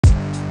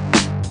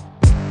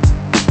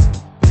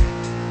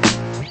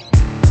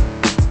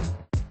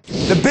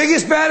The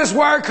biggest, baddest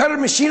wire cutter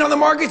machine on the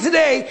market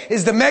today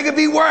is the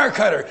MegaBee wire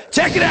cutter.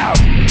 Check it out.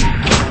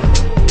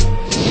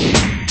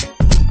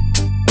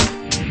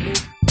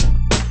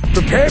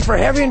 Prepared for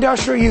heavy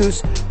industrial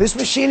use, this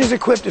machine is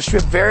equipped to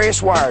strip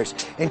various wires,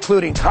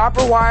 including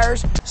copper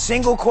wires,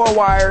 single core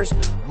wires,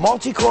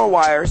 multi-core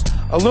wires,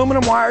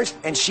 aluminum wires,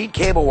 and sheet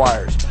cable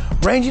wires,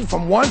 ranging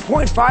from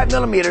 1.5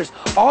 millimeters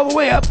all the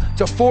way up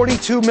to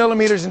 42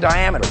 millimeters in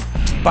diameter.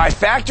 By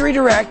factory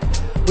direct,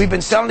 we've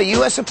been selling to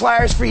U.S.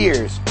 suppliers for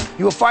years.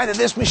 You will find that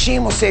this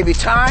machine will save you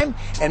time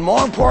and,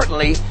 more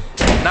importantly,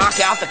 knock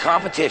out the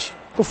competition.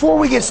 Before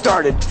we get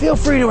started, feel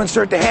free to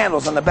insert the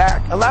handles on the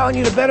back, allowing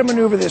you to better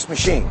maneuver this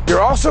machine.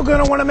 You're also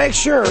going to want to make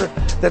sure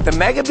that the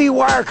MegaBee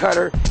wire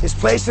cutter is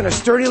placed in a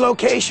sturdy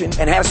location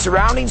and has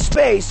surrounding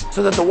space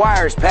so that the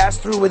wires pass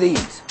through with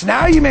ease.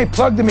 Now you may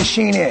plug the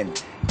machine in.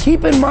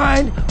 Keep in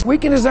mind, we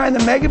can design the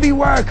MegaBee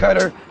wire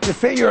cutter to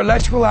fit your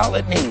electrical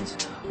outlet needs,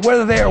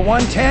 whether they are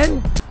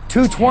 110,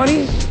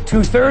 220,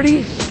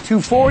 230,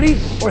 240,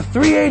 or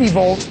 380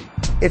 volt.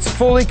 It's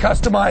fully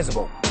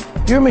customizable.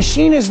 Your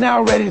machine is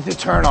now ready to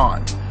turn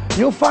on.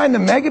 You'll find the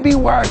MegaBee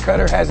wire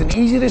cutter has an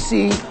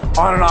easy-to-see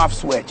on and off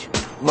switch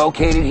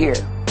located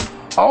here.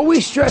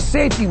 Always stress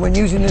safety when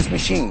using this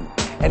machine,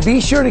 and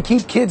be sure to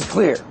keep kids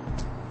clear.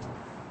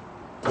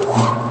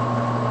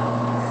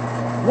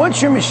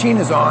 Once your machine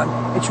is on,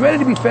 it's ready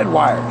to be fed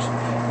wires.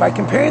 By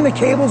comparing the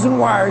cables and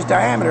wires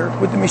diameter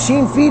with the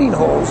machine feeding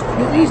holes,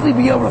 you'll easily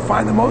be able to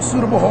find the most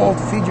suitable hole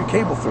to feed your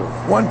cable through,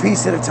 one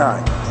piece at a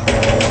time.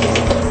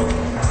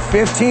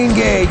 15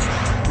 gauge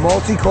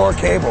multi-core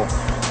cable,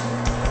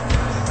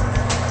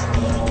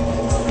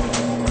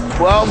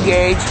 12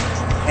 gauge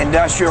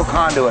industrial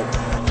conduit,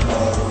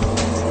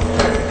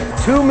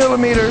 2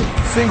 millimeter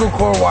single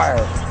core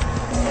wire.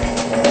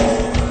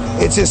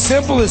 It's as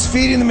simple as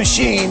feeding the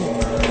machine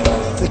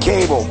the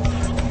cable.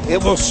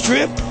 It will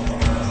strip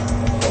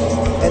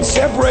and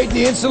separate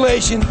the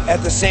insulation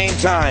at the same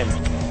time.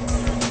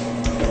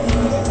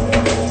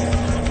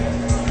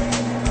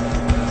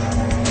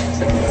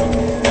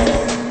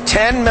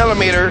 $10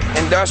 millimeter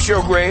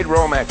industrial grade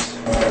Romex,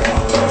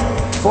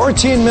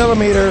 14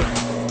 millimeter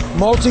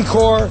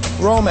multi-core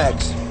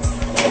Romex.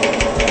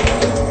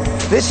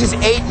 This is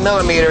 8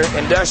 millimeter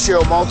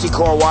industrial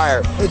multi-core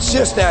wire. It's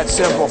just that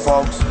simple,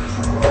 folks.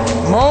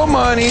 More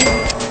money,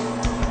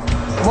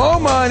 more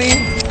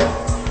money,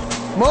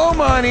 more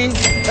money.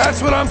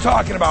 That's what I'm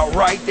talking about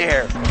right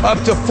there.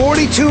 Up to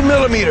 42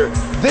 millimeter.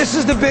 This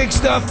is the big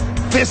stuff.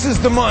 This is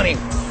the money.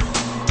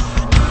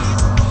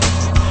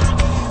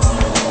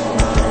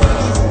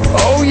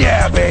 Oh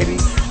yeah, baby.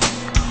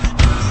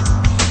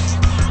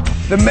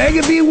 The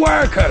MegaBee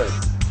wire cutter,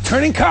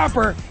 turning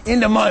copper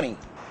into money.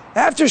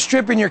 After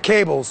stripping your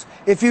cables,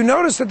 if you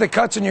notice that the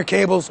cuts in your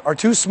cables are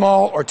too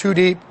small or too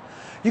deep,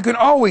 you can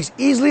always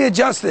easily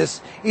adjust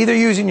this either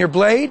using your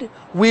blade,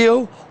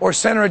 wheel, or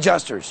center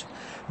adjusters.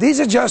 These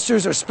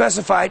adjusters are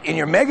specified in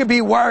your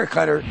MegaBee wire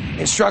cutter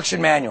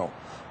instruction manual.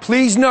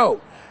 Please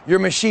note, your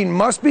machine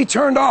must be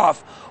turned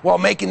off while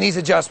making these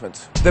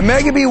adjustments. The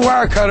MegaBee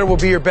wire cutter will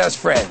be your best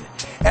friend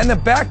and the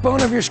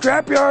backbone of your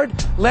scrapyard,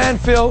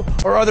 landfill,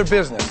 or other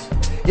business,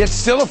 yet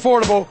still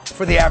affordable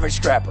for the average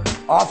scrapper.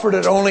 Offered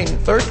at only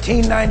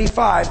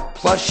 $13.95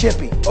 plus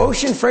shipping.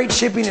 Ocean freight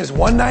shipping is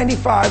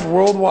 $195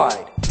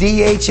 worldwide.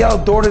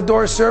 DHL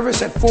door-to-door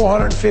service at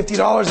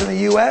 $450 in the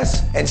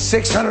US and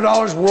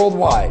 $600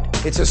 worldwide.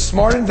 It's a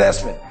smart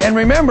investment. And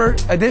remember,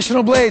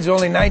 additional blades are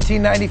only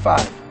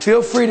 $19.95.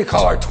 Feel free to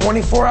call our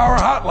 24-hour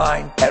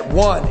hotline at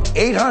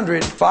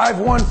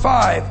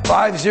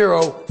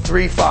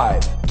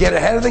 1-800-515-5035. Get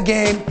ahead of the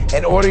game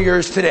and order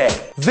yours today.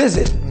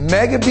 Visit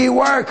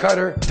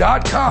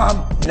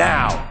MegaBeeWirecutter.com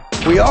now.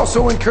 We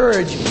also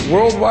encourage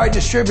worldwide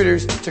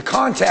distributors to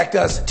contact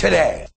us today.